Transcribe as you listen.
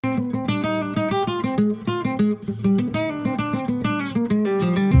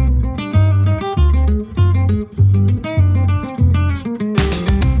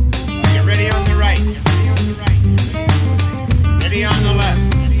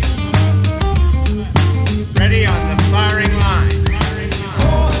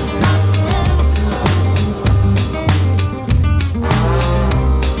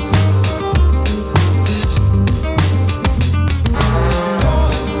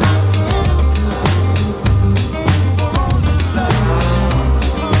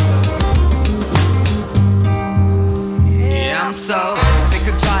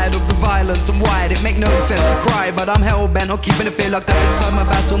but I'm hell-bent on keeping the fear locked up inside my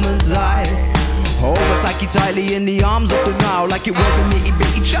battlement's eye. Hold my psyche tightly in the arms of the now, like it was an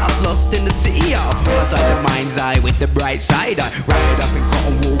itty-bitty child lost in the city. I'll pull outside the mind's eye with the bright side. I wrap it up in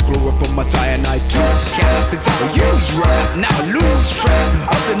cotton wool, chloroform my cyanide tooth cap. It's how I use rap, now I lose track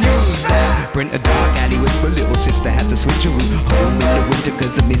of the news. Print a dark alley whisper, little sister had to switch a route home in the winter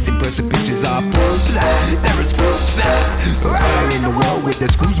cause the missing person pictures are proof that there is proof that right in the world with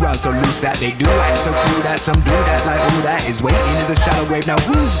the screws wound so loose that they do act so cool that some do that like all that is waiting in the shallow grave. Now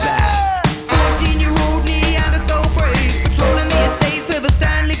who's that? 14-year-old Neanderthal brave, patrolling the estates with a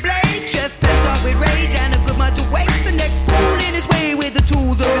Stanley blade, chest pent up with rage and a good mind to waste. The next fool in his way with the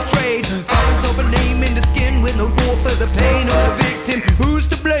tools of his trade, carving himself a name in the skin with no thought for the pain or the victim.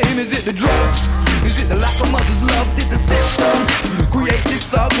 Who's to blame? Is it the drugs? Is it the lack of mother's love? Did the system create this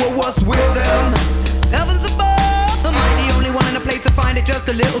thug? Well, what's with them? Heavens above, am I the only one in a place to find it? Just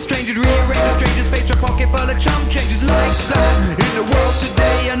a little stranger to rearrange a stranger's face, a pocket full of chump changes like that in the world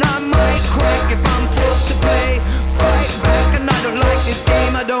today. And I might crack if I'm forced to play fight back, and I don't like this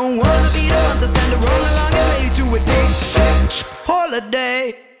game. I don't wanna be the one to send the wrong along and ready to a day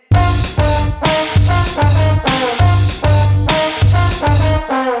holiday.